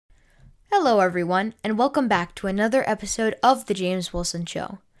Hello, everyone, and welcome back to another episode of The James Wilson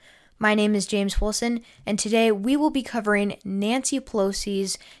Show. My name is James Wilson, and today we will be covering Nancy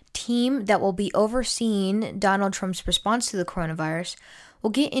Pelosi's team that will be overseeing Donald Trump's response to the coronavirus.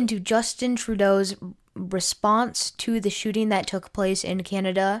 We'll get into Justin Trudeau's response to the shooting that took place in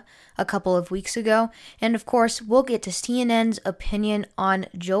Canada a couple of weeks ago, and of course, we'll get to CNN's opinion on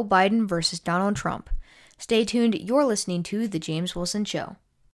Joe Biden versus Donald Trump. Stay tuned, you're listening to The James Wilson Show.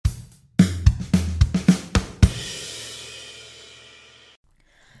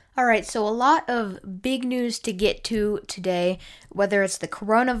 Alright, so a lot of big news to get to today, whether it's the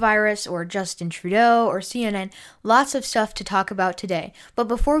coronavirus or Justin Trudeau or CNN, lots of stuff to talk about today. But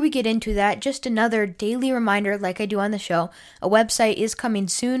before we get into that, just another daily reminder like I do on the show, a website is coming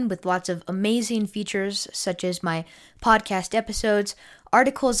soon with lots of amazing features such as my podcast episodes,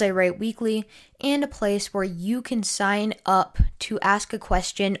 articles I write weekly, and a place where you can sign up to ask a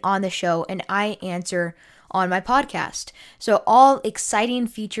question on the show and I answer on my podcast. So all exciting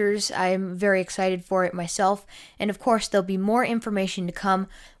features. I'm very excited for it myself. And of course, there'll be more information to come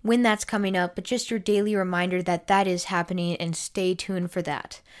when that's coming up, but just your daily reminder that that is happening and stay tuned for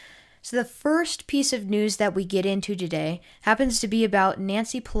that. So the first piece of news that we get into today happens to be about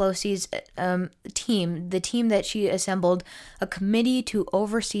Nancy Pelosi's team, the team that she assembled, a committee to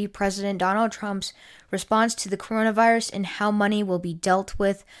oversee President Donald Trump's response to the coronavirus and how money will be dealt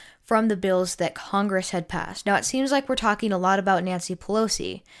with from the bills that Congress had passed. Now, it seems like we're talking a lot about Nancy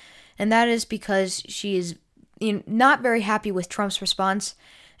Pelosi, and that is because she is not very happy with Trump's response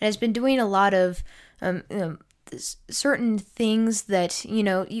and has been doing a lot of certain things that,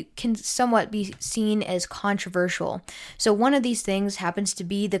 you can somewhat be seen as controversial. So one of these things happens to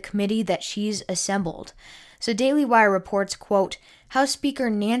be the committee that she's assembled. So Daily Wire reports, quote, House Speaker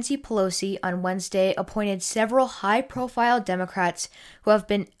Nancy Pelosi on Wednesday appointed several high-profile Democrats who have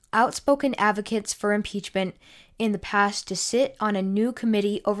been outspoken advocates for impeachment in the past to sit on a new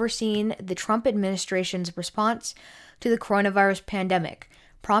committee overseeing the Trump administration's response to the coronavirus pandemic,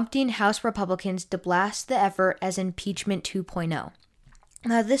 prompting House Republicans to blast the effort as impeachment 2.0.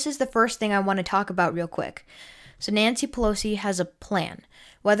 Now, this is the first thing I want to talk about real quick. So Nancy Pelosi has a plan,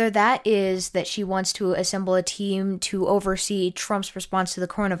 whether that is that she wants to assemble a team to oversee Trump's response to the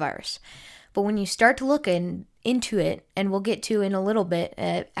coronavirus. But when you start to look into it, and we'll get to in a little bit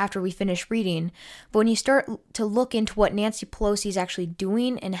after we finish reading, but when you start to look into what Nancy Pelosi is actually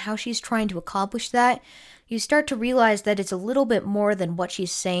doing and how she's trying to accomplish that, you start to realize that it's a little bit more than what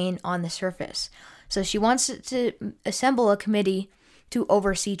she's saying on the surface. So she wants to assemble a committee to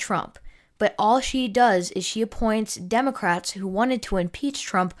oversee Trump, but all she does is she appoints Democrats who wanted to impeach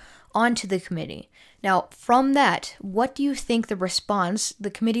Trump onto the committee. Now, from that, what do you think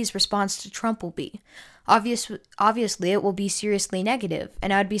the committee's response to Trump will be? Obviously, it will be seriously negative,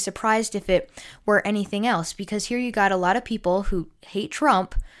 and I'd be surprised if it were anything else, because here you got a lot of people who hate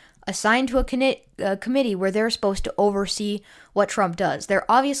Trump assigned to a committee where they're supposed to oversee what Trump does. They're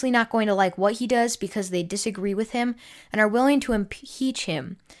obviously not going to like what he does because they disagree with him and are willing to impeach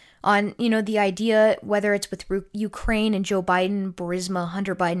him on, the idea, whether it's with Ukraine and Joe Biden, Burisma,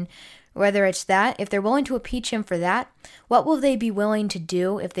 Hunter Biden, whether it's that, if they're willing to impeach him for that, what will they be willing to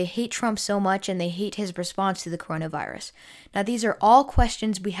do if they hate Trump so much and they hate his response to the coronavirus? Now, these are all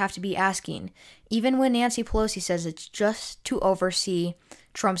questions we have to be asking, even when Nancy Pelosi says it's just to oversee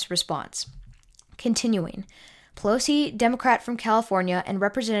Trump's response. Continuing, Pelosi, Democrat from California, and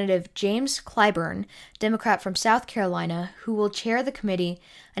Representative James Clyburn, Democrat from South Carolina, who will chair the committee,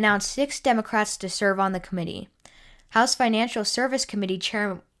 announced 6 Democrats to serve on the committee. House Financial Service Committee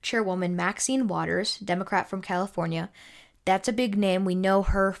Chairwoman Maxine Waters, Democrat from California. That's a big name. We know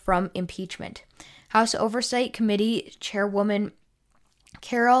her from impeachment. House Oversight Committee Chairwoman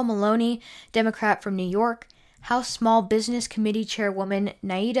Carol Maloney, Democrat from New York. House Small Business Committee Chairwoman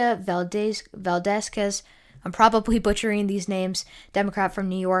Naida Valdezquez, I'm probably butchering these names, Democrat from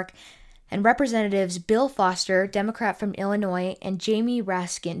New York. And Representatives Bill Foster, Democrat from Illinois, and Jamie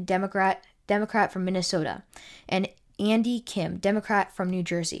Raskin, Democrat from Minnesota. And Andy Kim, Democrat from New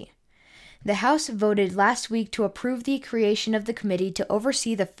Jersey. The House voted last week to approve the creation of the committee to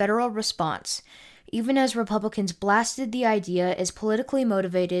oversee the federal response, even as Republicans blasted the idea as politically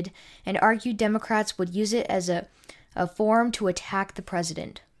motivated and argued Democrats would use it as a forum to attack the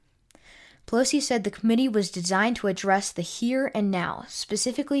president. Pelosi said the committee was designed to address the here and now,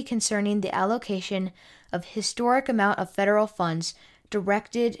 specifically concerning the allocation of historic amount of federal funds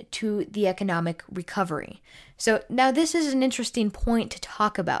directed to the economic recovery. So now this is an interesting point to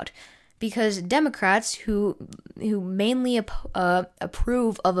talk about, because Democrats who mainly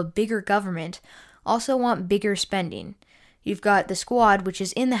approve of a bigger government also want bigger spending. You've got the Squad, which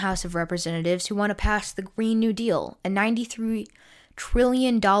is in the House of Representatives, who want to pass the Green New Deal, a $93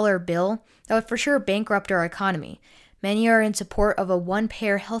 trillion bill that would for sure bankrupt our economy. Many are in support of a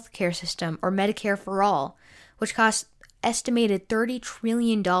one-payer healthcare system, or Medicare for all, which costs estimated $30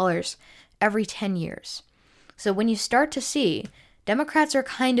 trillion every 10 years. So when you start to see, Democrats are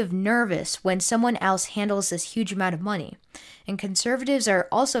kind of nervous when someone else handles this huge amount of money. And conservatives are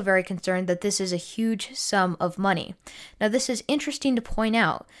also very concerned that this is a huge sum of money. Now, this is interesting to point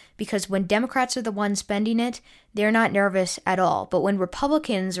out because when Democrats are the ones spending it, they're not nervous at all. But when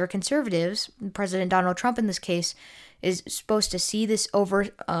Republicans or conservatives, President Donald Trump in this case, is supposed to see this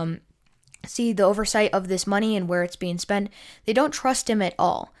see the oversight of this money and where it's being spent, they don't trust him at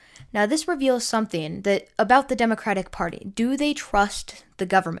all. Now, this reveals something about the Democratic Party. Do they trust the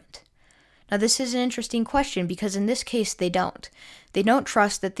government? Now, this is an interesting question because in this case, they don't. They don't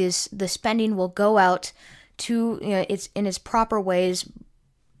trust that the spending will go out to its proper ways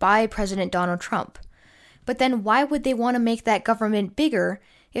by President Donald Trump. But then why would they want to make that government bigger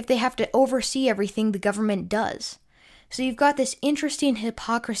if they have to oversee everything the government does? So you've got this interesting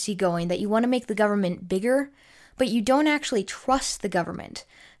hypocrisy going that you want to make the government bigger, but you don't actually trust the government.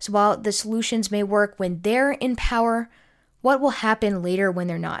 So while the solutions may work when they're in power, what will happen later when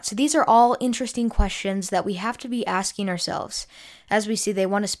they're not? So these are all interesting questions that we have to be asking ourselves. As we see, they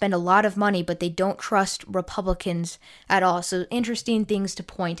want to spend a lot of money, but they don't trust Republicans at all. So interesting things to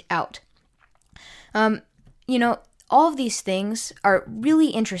point out. All of these things are really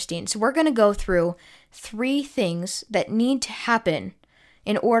interesting. So we're going to go through 3 things that need to happen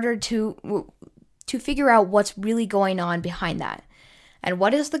in order to figure out what's really going on behind that. And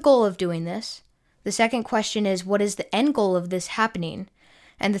what is the goal of doing this? The second question is, what is the end goal of this happening?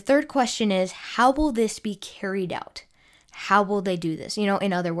 And the third question is, how will this be carried out? How will they do this?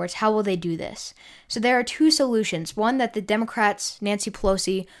 In other words, how will they do this? So there are 2 solutions. One that the Democrats, Nancy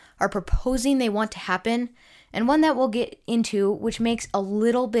Pelosi, are proposing they want to happen, and one that we'll get into, which makes a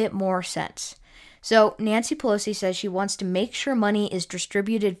little bit more sense. So Nancy Pelosi says she wants to make sure money is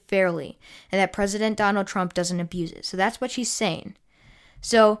distributed fairly and that President Donald Trump doesn't abuse it. So that's what she's saying.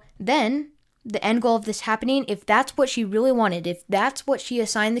 So then the end goal of this happening, if that's what she really wanted, if that's what she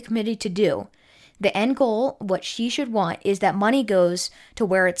assigned the committee to do, the end goal, what she should want, is that money goes to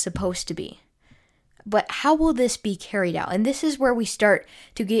where it's supposed to be. But how will this be carried out? And this is where we start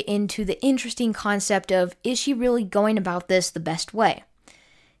to get into the interesting concept of, is she really going about this the best way?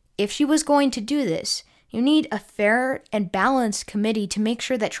 If she was going to do this, you need a fair and balanced committee to make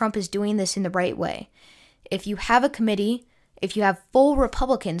sure that Trump is doing this in the right way. If you have a committee, if you have full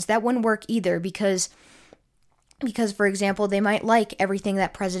Republicans, that wouldn't work either because, for example, they might like everything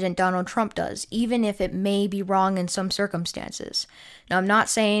that President Donald Trump does, even if it may be wrong in some circumstances. Now, I'm not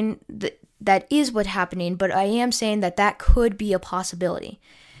saying that is what's happening, but I am saying that could be a possibility.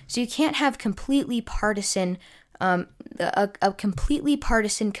 So you can't have completely partisan, a completely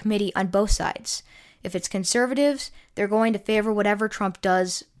partisan committee on both sides. If it's conservatives, they're going to favor whatever Trump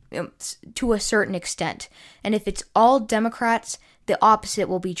does to a certain extent. And if it's all Democrats, the opposite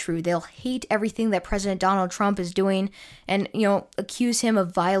will be true. They'll hate everything that President Donald Trump is doing and, accuse him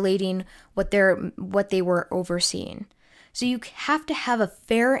of violating what they were overseeing. So you have to have a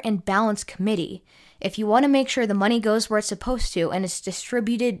fair and balanced committee if you want to make sure the money goes where it's supposed to and it's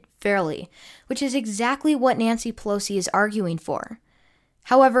distributed fairly, which is exactly what Nancy Pelosi is arguing for.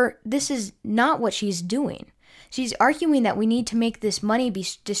 However, this is not what she's doing. She's arguing that we need to make this money be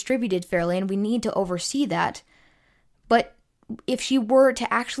distributed fairly and we need to oversee that. But if she were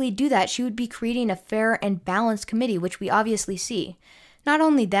to actually do that, she would be creating a fair and balanced committee, which we obviously see. Not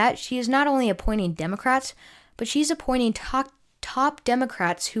only that, she is not only appointing Democrats, but she's appointing top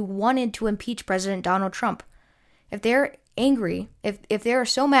Democrats who wanted to impeach President Donald Trump. If they're angry, if they're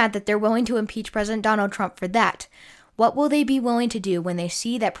so mad that they're willing to impeach President Donald Trump for that, what will they be willing to do when they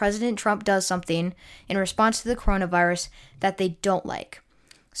see that President Trump does something in response to the coronavirus that they don't like?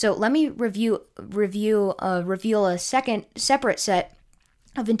 So let me reveal a separate set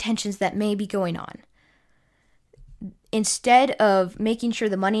of intentions that may be going on. Instead of making sure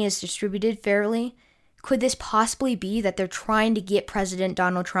the money is distributed fairly, could this possibly be that they're trying to get President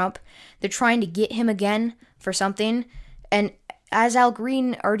Donald Trump? They're trying to get him again for something? And as Al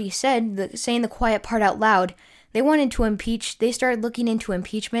Green already said, saying the quiet part out loud, they wanted to impeach. They started looking into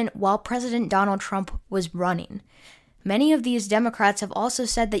impeachment while President Donald Trump was running. Many of these Democrats have also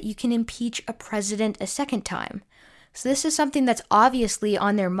said that you can impeach a president a second time. So this is something that's obviously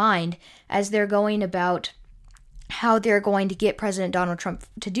on their mind as they're going about how they're going to get President Donald Trump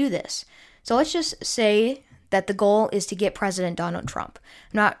to do this. So let's just say that the goal is to get President Donald Trump.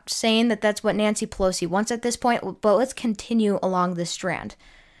 I'm not saying that that's what Nancy Pelosi wants at this point, but let's continue along this strand.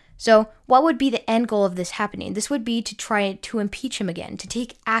 So what would be the end goal of this happening? This would be to try to impeach him again, to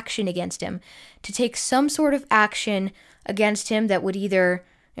take action against him, to take some sort of action against him that would either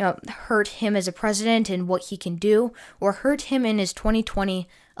hurt him as a president and what he can do, or hurt him in his 2020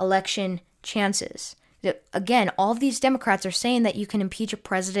 election chances. Again, all of these Democrats are saying that you can impeach a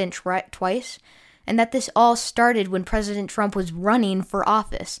president twice, and that this all started when President Trump was running for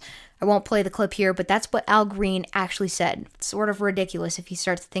office. I won't play the clip here, but that's what Al Green actually said. It's sort of ridiculous if you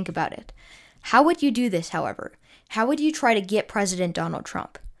start to think about it. How would you do this, however? How would you try to get President Donald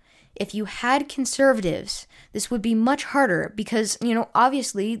Trump? If you had conservatives, this would be much harder because,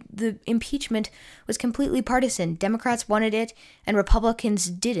 obviously the impeachment was completely partisan. Democrats wanted it and Republicans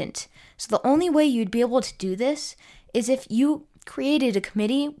didn't. So the only way you'd be able to do this is if you created a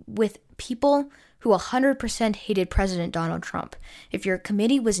committee with people who 100% hated President Donald Trump. If your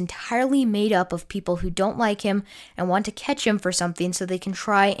committee was entirely made up of people who don't like him and want to catch him for something so they can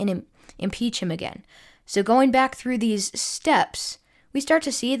try and impeach him again. So going back through these steps, we start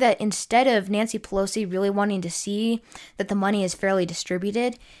to see that instead of Nancy Pelosi really wanting to see that the money is fairly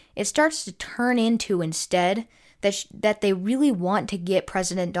distributed, it starts to turn into instead that they really want to get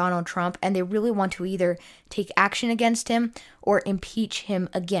President Donald Trump and they really want to either take action against him or impeach him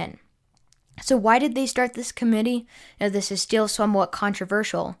again. So why did they start this committee? Now, this is still somewhat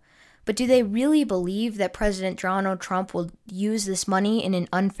controversial, but do they really believe that President Donald Trump will use this money in an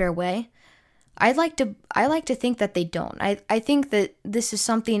unfair way? I like to think that they don't. I think that this is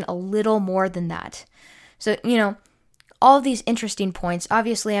something a little more than that. So, all of these interesting points.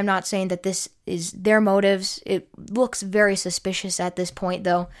 Obviously, I'm not saying that this is their motives. It looks very suspicious at this point,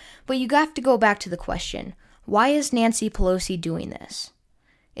 though. But you have to go back to the question, why is Nancy Pelosi doing this?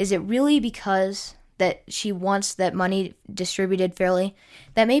 Is it really because that she wants that money distributed fairly?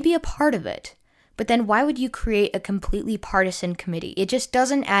 That may be a part of it. But then why would you create a completely partisan committee? It just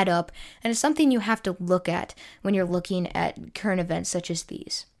doesn't add up, and it's something you have to look at when you're looking at current events such as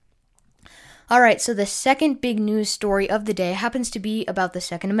these. Alright, so the second big news story of the day happens to be about the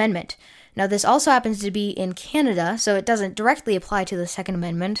Second Amendment. Now, this also happens to be in Canada, so it doesn't directly apply to the Second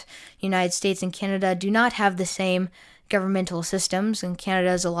Amendment. The United States and Canada do not have the same governmental systems, and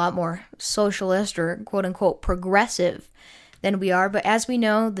Canada is a lot more socialist or quote-unquote progressive than we are. But as we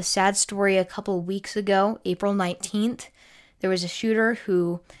know, the sad story a couple of weeks ago, April 19th, there was a shooter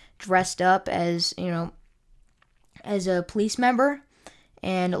who dressed up as a police member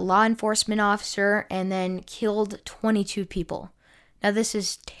and a law enforcement officer and then killed 22 people. Now, this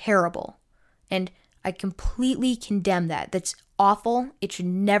is terrible, and I completely condemn that. That's awful. It should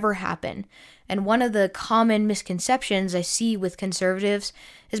never happen. And one of the common misconceptions I see with conservatives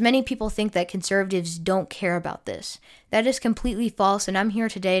is many people think that conservatives don't care about this. That is completely false, and I'm here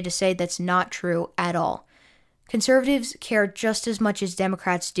today to say that's not true at all. Conservatives care just as much as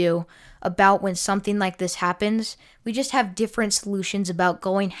Democrats do about when something like this happens. We just have different solutions about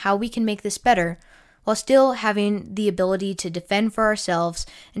how we can make this better, while still having the ability to defend for ourselves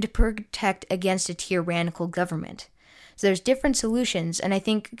and to protect against a tyrannical government. So there's different solutions, and I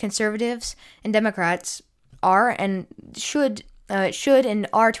think conservatives and Democrats are and should and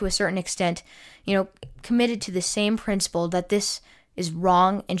are to a certain extent, committed to the same principle that this is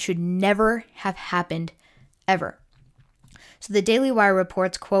wrong and should never have happened ever. So the Daily Wire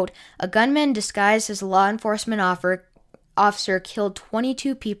reports, quote, a gunman disguised as a law enforcement officer killed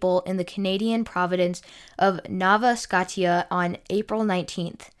 22 people in the Canadian province of Nova Scotia on April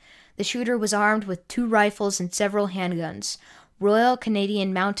 19th. The shooter was armed with 2 rifles and several handguns. Royal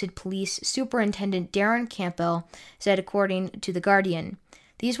Canadian Mounted Police Superintendent Darren Campbell said, according to The Guardian.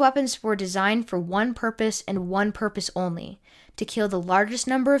 These weapons were designed for one purpose and one purpose only, to kill the largest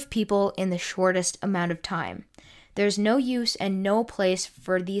number of people in the shortest amount of time. There is no use and no place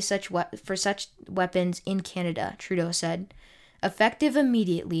for such weapons in Canada, Trudeau said. Effective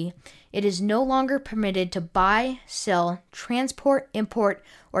immediately, it is no longer permitted to buy, sell, transport, import,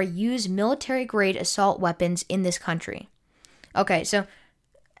 or use military-grade assault weapons in this country. Okay, so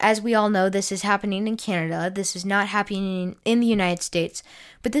as we all know, this is happening in Canada. This is not happening in the United States.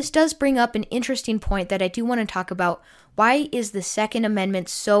 But this does bring up an interesting point that I do want to talk about. Why is the Second Amendment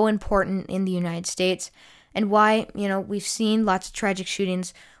so important in the United States? And why, we've seen lots of tragic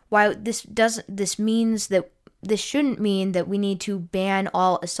shootings. Why this shouldn't mean that we need to ban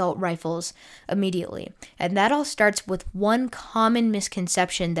all assault rifles immediately. And that all starts with one common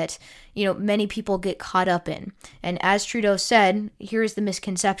misconception that, many people get caught up in. And as Trudeau said, here's the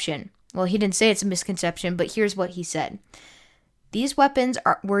misconception. Well, he didn't say it's a misconception, but here's what he said. These weapons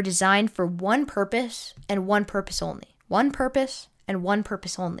were designed for one purpose and one purpose only. One purpose and one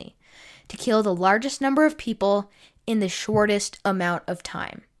purpose only. To kill the largest number of people in the shortest amount of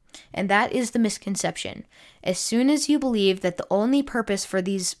time. And that is the misconception. As soon as you believe that the only purpose for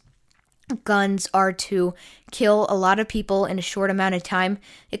these guns are to kill a lot of people in a short amount of time,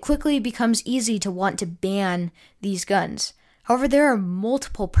 it quickly becomes easy to want to ban these guns. However, there are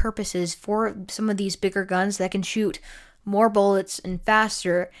multiple purposes for some of these bigger guns that can shoot more bullets and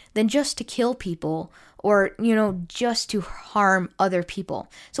faster than just to kill people or, just to harm other people.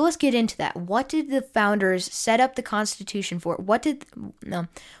 So let's get into that. What did the founders set up the Constitution for? Why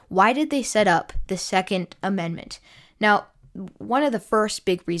did they set up the Second Amendment? Now, one of the first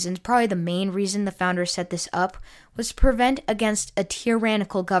big reasons, probably the main reason the founders set this up, was to prevent against a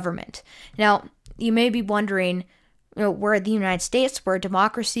tyrannical government. Now, you may be wondering, we're the United States, we're a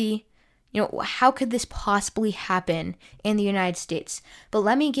democracy. How could this possibly happen in the United States? But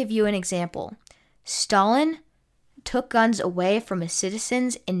let me give you an example. Stalin took guns away from his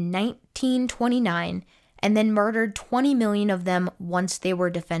citizens in 1929 and then murdered 20 million of them once they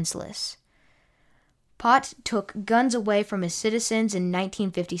were defenseless. Pot took guns away from his citizens in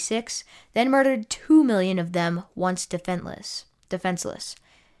 1956, then murdered 2 million of them once defenseless.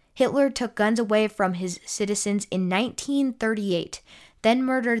 Hitler took guns away from his citizens in 1938, then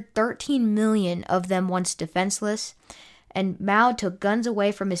murdered 13 million of them once defenseless. And Mao took guns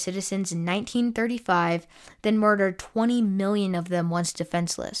away from his citizens in 1935, then murdered 20 million of them once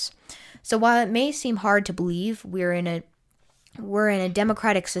defenseless. So while it may seem hard to believe, we're in a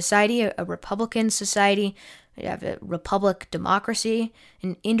democratic society, a Republican society. We have a republic democracy,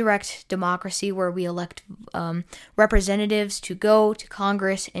 an indirect democracy where we elect representatives to go to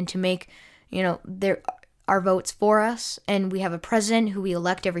Congress and to make, our votes for us. And we have a president who we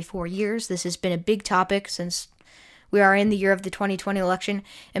elect every 4 years. This has been a big topic since we are in the year of the 2020 election.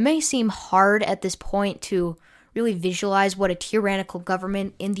 It may seem hard at this point to really visualize what a tyrannical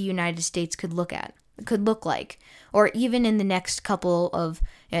government in the United States could look like, or even in the next couple of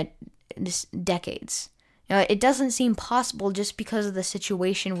decades. It doesn't seem possible just because of the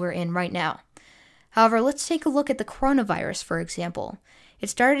situation we're in right now. However, let's take a look at the coronavirus, for example. It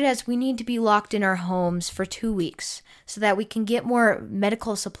started as we need to be locked in our homes for 2 weeks so that we can get more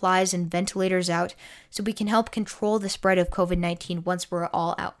medical supplies and ventilators out so we can help control the spread of COVID-19 once we're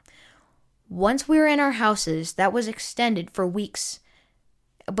all out. Once we were in our houses, that was extended for weeks.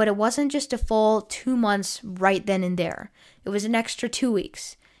 But it wasn't just a full 2 months right then and there. It was an extra 2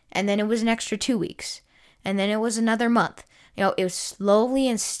 weeks. And then it was an extra 2 weeks. And then it was another month. It was slowly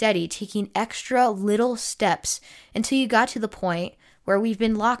and steady, taking extra little steps until you got to the point where we've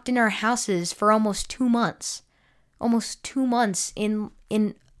been locked in our houses for almost 2 months. Almost 2 months in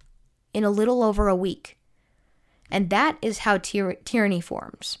a little over a week. And that is how tyranny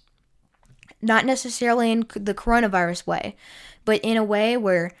forms. Not necessarily in the coronavirus way, but in a way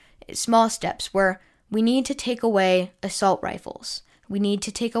where small steps, where we need to take away assault rifles. We need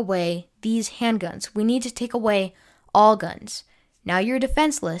to take away these handguns. We need to take away all guns. Now you're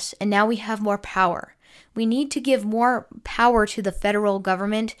defenseless, and now we have more power. We need to give more power to the federal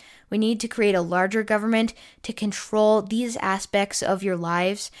government. We need to create a larger government to control these aspects of your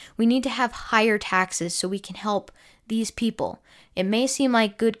lives. We need to have higher taxes so we can help these people. It may seem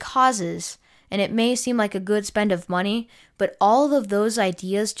like good causes, and it may seem like a good spend of money, but all of those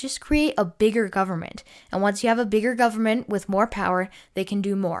ideas just create a bigger government. And once you have a bigger government with more power, they can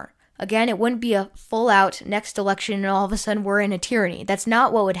do more. Again, it wouldn't be a full-out next election and all of a sudden we're in a tyranny. That's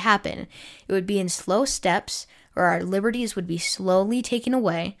not what would happen. It would be in slow steps where our liberties would be slowly taken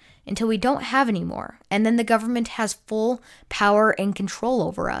away until we don't have any more. And then the government has full power and control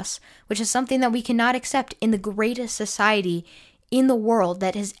over us, which is something that we cannot accept in the greatest society in the world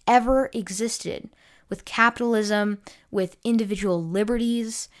that has ever existed, with capitalism, with individual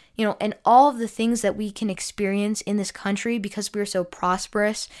liberties, and all of the things that we can experience in this country because we're so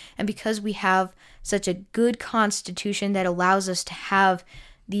prosperous and because we have such a good constitution that allows us to have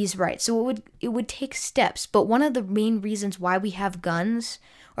these rights. So it would take steps, but one of the main reasons why we have guns,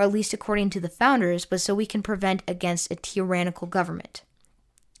 or at least according to the founders, was so we can prevent against a tyrannical government.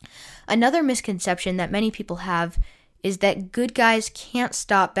 Another misconception that many people have is that good guys can't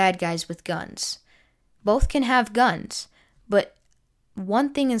stop bad guys with guns. Both can have guns, but one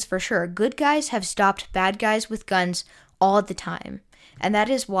thing is for sure, good guys have stopped bad guys with guns all the time. And that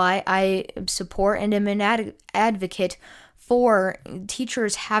is why I support and am an advocate for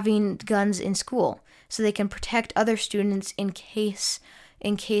teachers having guns in school so they can protect other students in case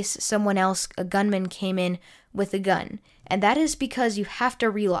someone else, a gunman, came in with a gun. And that is because you have to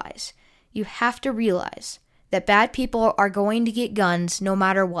realize that bad people are going to get guns no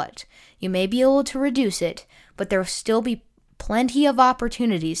matter what. You may be able to reduce it, but there will still be plenty of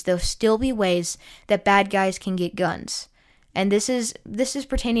opportunities. There'll still be ways that bad guys can get guns. And this is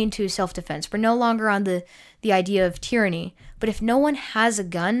pertaining to self-defense. We're no longer on the idea of tyranny. But if no one has a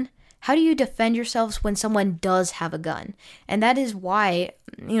gun, how do you defend yourselves when someone does have a gun? And that is why,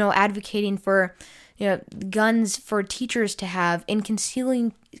 advocating for, guns for teachers to have and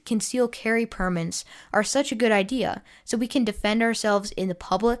conceal carry permits are such a good idea. So we can defend ourselves in the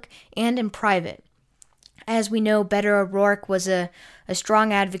public and in private. As we know, Beto O'Rourke was a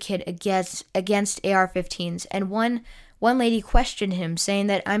strong advocate against AR-15s, and one lady questioned him, saying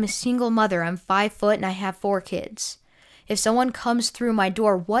that I'm a single mother, I'm 5 foot, and I have 4 kids. If someone comes through my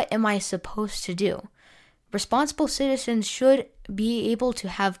door, what am I supposed to do? Responsible citizens should be able to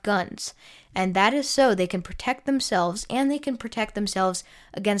have guns, and that is so they can protect themselves, and they can protect themselves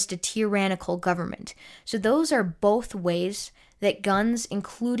against a tyrannical government. So those are both ways that guns,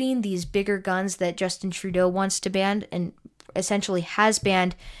 including these bigger guns that Justin Trudeau wants to ban and essentially has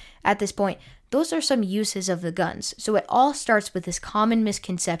banned at this point, those are some uses of the guns. So it all starts with this common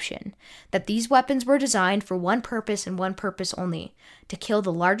misconception that these weapons were designed for one purpose and one purpose only, to kill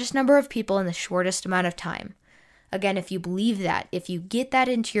the largest number of people in the shortest amount of time. Again, if you believe that, if you get that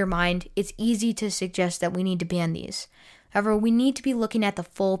into your mind, it's easy to suggest that we need to ban these. However, we need to be looking at the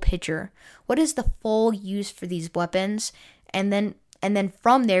full picture. What is the full use for these weapons? And then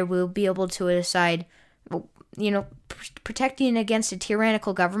from there, we'll be able to decide, protecting against a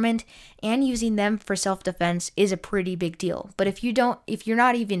tyrannical government and using them for self-defense is a pretty big deal. But if you're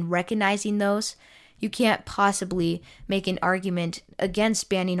not even recognizing those, you can't possibly make an argument against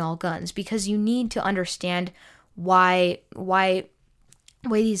banning all guns, because you need to understand why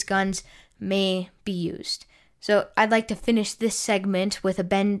these guns may be used. So I'd like to finish this segment with a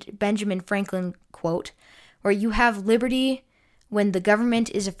Benjamin Franklin quote, where you have liberty when the government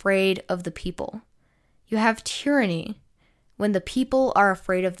is afraid of the people. You have tyranny when the people are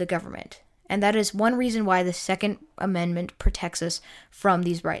afraid of the government. And that is one reason why the Second Amendment protects us from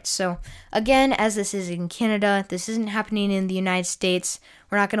these rights. So again, as this is in Canada, this isn't happening in the United States.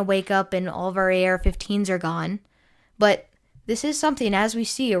 We're not going to wake up and all of our AR-15s are gone. But this is something, as we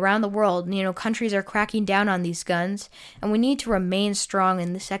see around the world, countries are cracking down on these guns, and we need to remain strong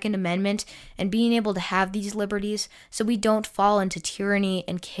in the Second Amendment and being able to have these liberties so we don't fall into tyranny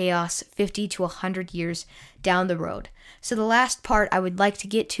and chaos 50 to 100 years down the road. So the last part I would like to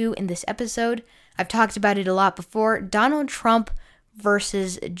get to in this episode, I've talked about it a lot before, Donald Trump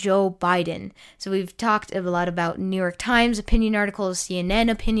versus Joe Biden. So we've talked a lot about New York Times opinion articles, CNN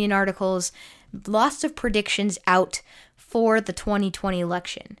opinion articles, lots of predictions out for the 2020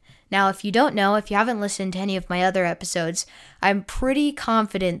 election. Now, if you don't know, if you haven't listened to any of my other episodes, I'm pretty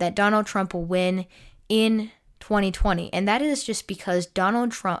confident that Donald Trump will win in 2020. And that is just because Joe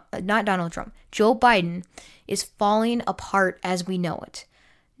Biden is falling apart as we know it.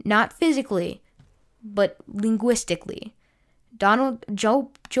 Not physically, but linguistically. Joe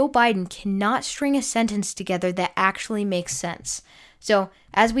Biden cannot string a sentence together that actually makes sense. So,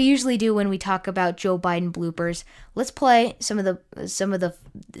 as we usually do when we talk about Joe Biden bloopers, let's play some of the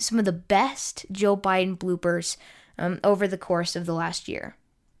best Joe Biden bloopers over the course of the last year.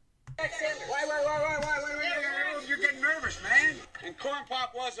 Wait, you're getting nervous, man. And Corn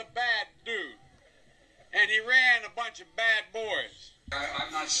Pop was a bad dude, and he ran a bunch of bad boys.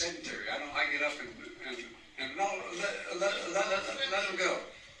 I'm not sedentary. I get up and no, let him go.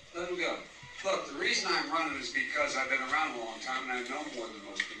 Let him go. Look, the reason I'm running is because I've been around a long time and I know more than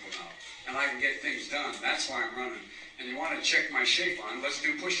most people know. And I can get things done. That's why I'm running. And you want to check my shape on, let's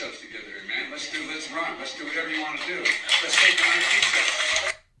do push-ups together here, man. Let's run. Let's do whatever you want to do. Let's take 9 pizza.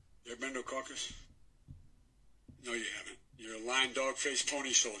 You ever been to a caucus? No, you haven't. You're a lying dog-faced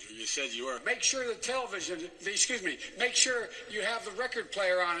pony soldier. You said you were. Make sure the television, make sure you have the record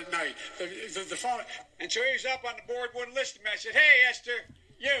player on at night. The phone. And so he was up on the board, wouldn't listen to me. I said, hey, Esther,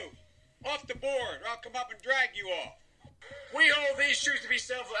 you. Off the board, or I'll come up and drag you off. We hold these truths to be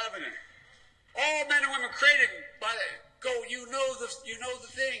self-evident. All men and women created by you know the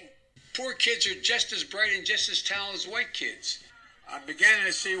thing. Poor kids are just as bright and just as talented as white kids. I'm beginning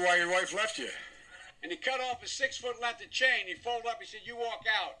to see why your wife left you. And he cut off a 6-foot length of chain. He folded up, he said, you walk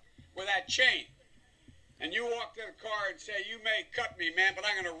out with that chain. And you walk to the car and say, you may cut me, man, but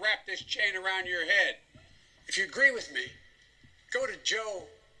I'm going to wrap this chain around your head. If you agree with me, go to Joe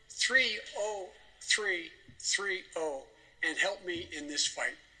 30330 and help me in this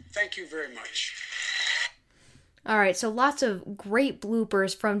fight. Thank you very much. All right, so lots of great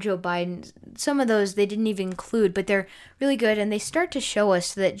bloopers from Joe Biden. Some of those they didn't even include, but they're really good, and they start to show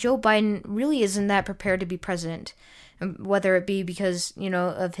us that Joe Biden really isn't that prepared to be president. Whether it be because,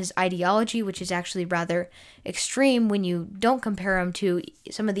 of his ideology, which is actually rather extreme when you don't compare him to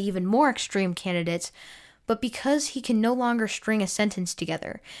some of the even more extreme candidates, but because he can no longer string a sentence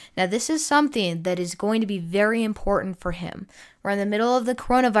together. Now, this is something that is going to be very important for him. We're in the middle of the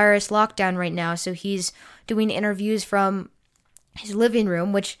coronavirus lockdown right now, so he's doing interviews from his living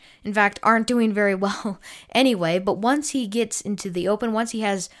room, which in fact aren't doing very well anyway. But once he gets into the open, once he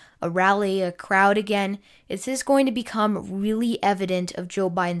has a rally, a crowd again, it is going to become really evident of Joe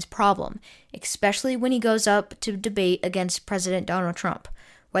Biden's problem, especially when he goes up to debate against President Donald Trump.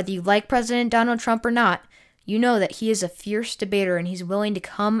 Whether you like President Donald Trump or not, you know that he is a fierce debater and he's willing to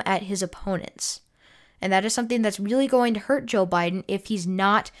come at his opponents. And that is something that's really going to hurt Joe Biden if he's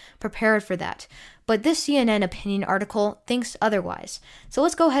not prepared for that. But this CNN opinion article thinks otherwise. So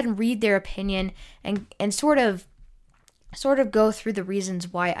let's go ahead and read their opinion and sort of go through the reasons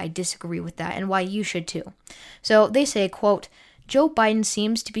why I disagree with that and why you should too. So they say, quote, Joe Biden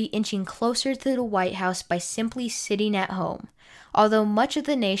seems to be inching closer to the White House by simply sitting at home. Although much of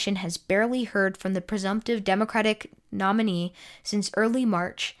the nation has barely heard from the presumptive Democratic nominee since early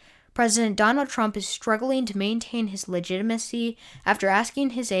March, President Donald Trump is struggling to maintain his legitimacy after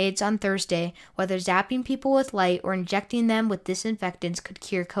asking his aides on Thursday whether zapping people with light or injecting them with disinfectants could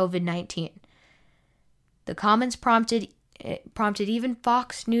cure COVID-19. The comments prompted even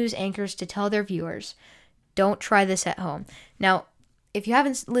Fox News anchors to tell their viewers, don't try this at home. Now, if you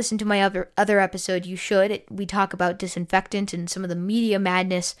haven't listened to my other episode, you should. We talk about disinfectant and some of the media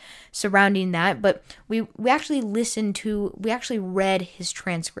madness surrounding that, but we actually read his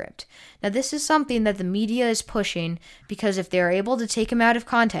transcript. Now, this is something that the media is pushing because if they're able to take him out of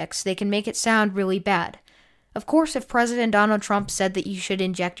context, they can make it sound really bad. Of course, if President Donald Trump said that you should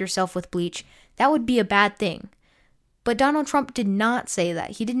inject yourself with bleach, that would be a bad thing. But Donald Trump did not say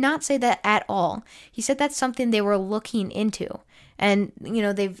that. He did not say that at all. He said that's something they were looking into. And,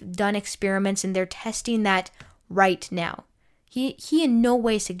 they've done experiments and they're testing that right now. He in no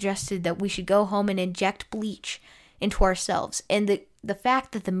way suggested that we should go home and inject bleach into ourselves. And the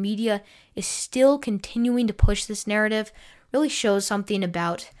fact that the media is still continuing to push this narrative really shows something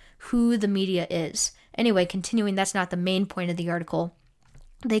about who the media is. Anyway, continuing, that's not the main point of the article.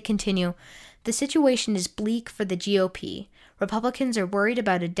 They continue, the situation is bleak for the GOP. Republicans are worried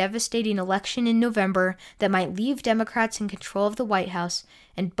about a devastating election in November that might leave Democrats in control of the White House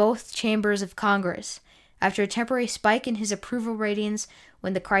and both chambers of Congress. After a temporary spike in his approval ratings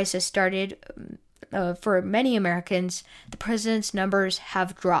when the crisis started, for many Americans, the president's numbers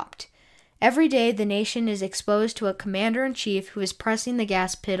have dropped. Every day, the nation is exposed to a commander-in-chief who is pressing the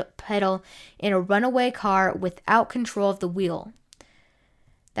gas pedal in a runaway car without control of the wheel.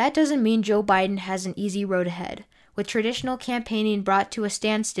 That doesn't mean Joe Biden has an easy road ahead. With traditional campaigning brought to a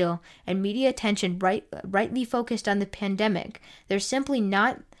standstill and media attention rightly focused on the pandemic, there's simply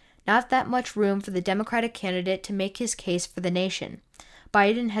not that much room for the Democratic candidate to make his case for the nation.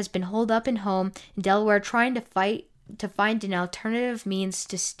 Biden has been holed up in home in Delaware trying to find an alternative means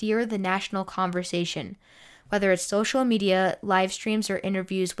to steer the national conversation, whether it's social media, live streams, or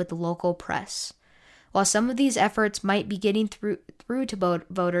interviews with the local press. While some of these efforts might be getting through to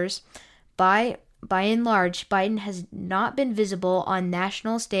voters, by and large, Biden has not been visible on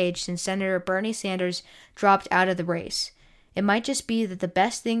national stage since Senator Bernie Sanders dropped out of the race. It might just be that the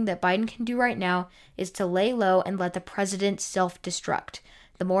best thing that Biden can do right now is to lay low and let the president self-destruct.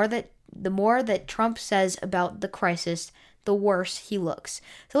 The more that Trump says about the crisis, the worse he looks.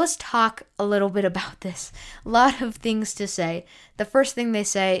 So let's talk a little bit about this. A lot of things to say. The first thing they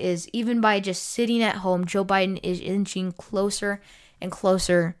say is even by just sitting at home, Joe Biden is inching closer and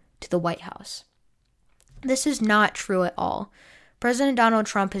closer to the White House. This is not true at all. President Donald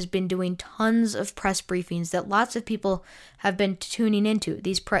Trump has been doing tons of press briefings that lots of people have been tuning into.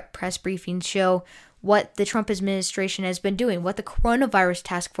 These press briefings show what the Trump administration has been doing, what the coronavirus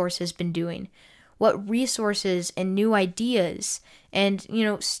task force has been doing, what resources and new ideas and,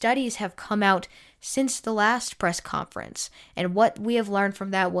 studies have come out since the last press conference, and what we have learned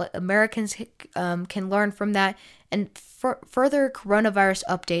from that, what Americans can learn from that, and further coronavirus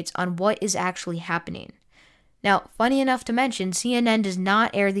updates on what is actually happening. Now, funny enough to mention, CNN does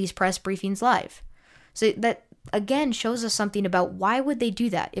not air these press briefings live. So that, again, shows us something about why would they do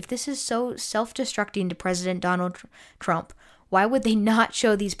that? If this is so self-destructing to President Donald Trump, why would they not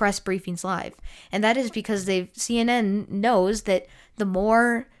show these press briefings live? And that is because CNN knows that the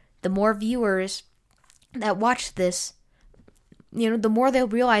more viewers that watch this, the more they'll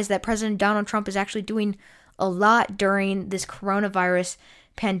realize that President Donald Trump is actually doing a lot during this coronavirus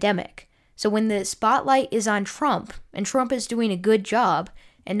pandemic. So when the spotlight is on Trump, and Trump is doing a good job,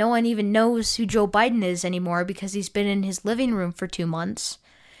 and no one even knows who Joe Biden is anymore because he's been in his living room for 2 months,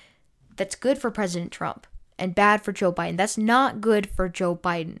 that's good for President Trump and bad for Joe Biden. That's not good for Joe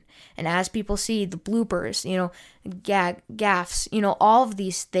Biden. And as people see the bloopers, gaffes, all of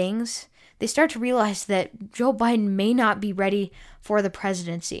these things, they start to realize that Joe Biden may not be ready for the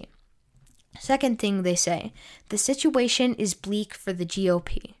presidency. Second thing they say, the situation is bleak for the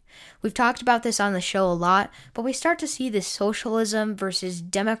GOP. We've talked about this on the show a lot, but we start to see this socialism versus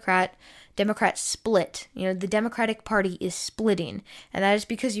Democrat split. The Democratic Party is splitting, and that is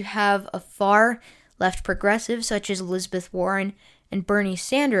because you have a far left progressive such as Elizabeth Warren and Bernie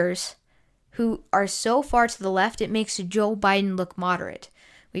Sanders who are so far to the left it makes Joe Biden look moderate.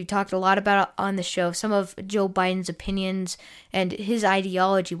 We've talked a lot about on the show some of Joe Biden's opinions and his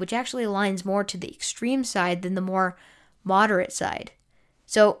ideology, which actually aligns more to the extreme side than the more moderate side.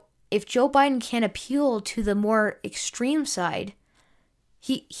 So if Joe Biden can appeal to the more extreme side,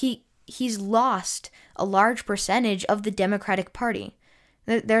 he's lost a large percentage of the Democratic Party.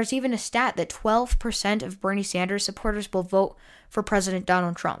 There's even a stat that 12% of Bernie Sanders supporters will vote for President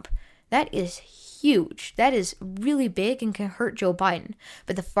Donald Trump. That is huge. That is really big and can hurt Joe Biden.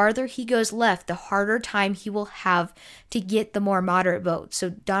 But the farther he goes left, the harder time he will have to get the more moderate votes.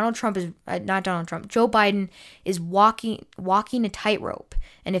 So Joe Biden is walking a tightrope.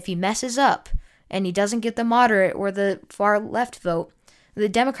 And if he messes up and he doesn't get the moderate or the far left vote, the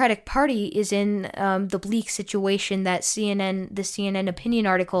Democratic Party is in the bleak situation that the CNN opinion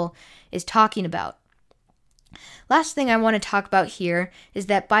article is talking about. Last thing I want to talk about here is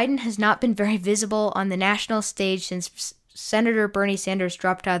that Biden has not been very visible on the national stage since Senator Bernie Sanders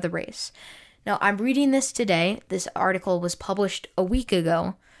dropped out of the race. Now, I'm reading this today. This article was published a week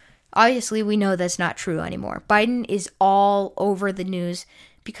ago. Obviously, we know that's not true anymore. Biden is all over the news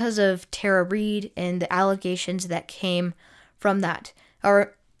because of Tara Reade and the allegations that came from that.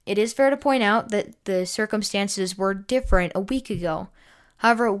 Or it is fair to point out that the circumstances were different a week ago.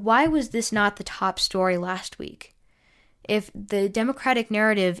 However, why was this not the top story last week? If the Democratic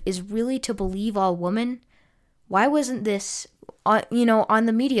narrative is really to believe all women, why wasn't this on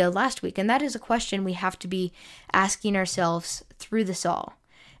the media last week? And that is a question we have to be asking ourselves through this all.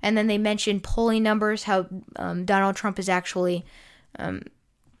 And then they mentioned polling numbers, how Donald Trump is actually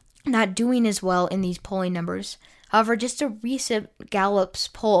not doing as well in these polling numbers. However, just a recent Gallup's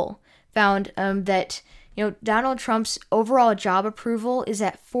poll found that Donald Trump's overall job approval is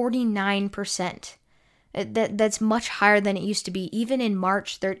at 49%. That's much higher than it used to be, even in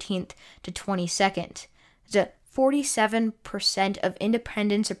March 13th to 22nd. So 47% of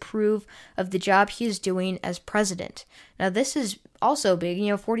independents approve of the job he is doing as president. Now, this is also big.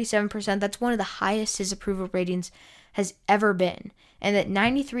 47%, that's one of the highest his approval ratings has ever been. And that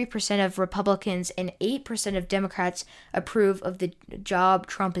 93% of Republicans and 8% of Democrats approve of the job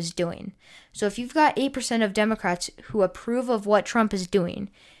Trump is doing. So if you've got 8% of Democrats who approve of what Trump is doing,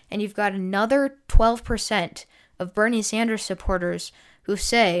 and you've got another 12% of Bernie Sanders supporters who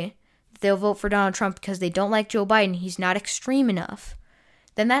say they'll vote for Donald Trump because they don't like Joe Biden, he's not extreme enough,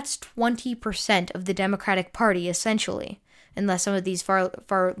 then that's 20% of the Democratic Party, essentially, unless some of these far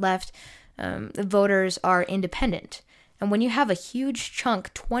left voters are independent. And when you have a huge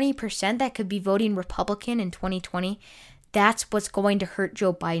chunk, 20% that could be voting Republican in 2020, that's what's going to hurt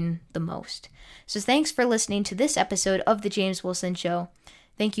Joe Biden the most. So thanks for listening to this episode of The James Wilson Show.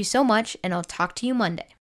 Thank you so much, and I'll talk to you Monday.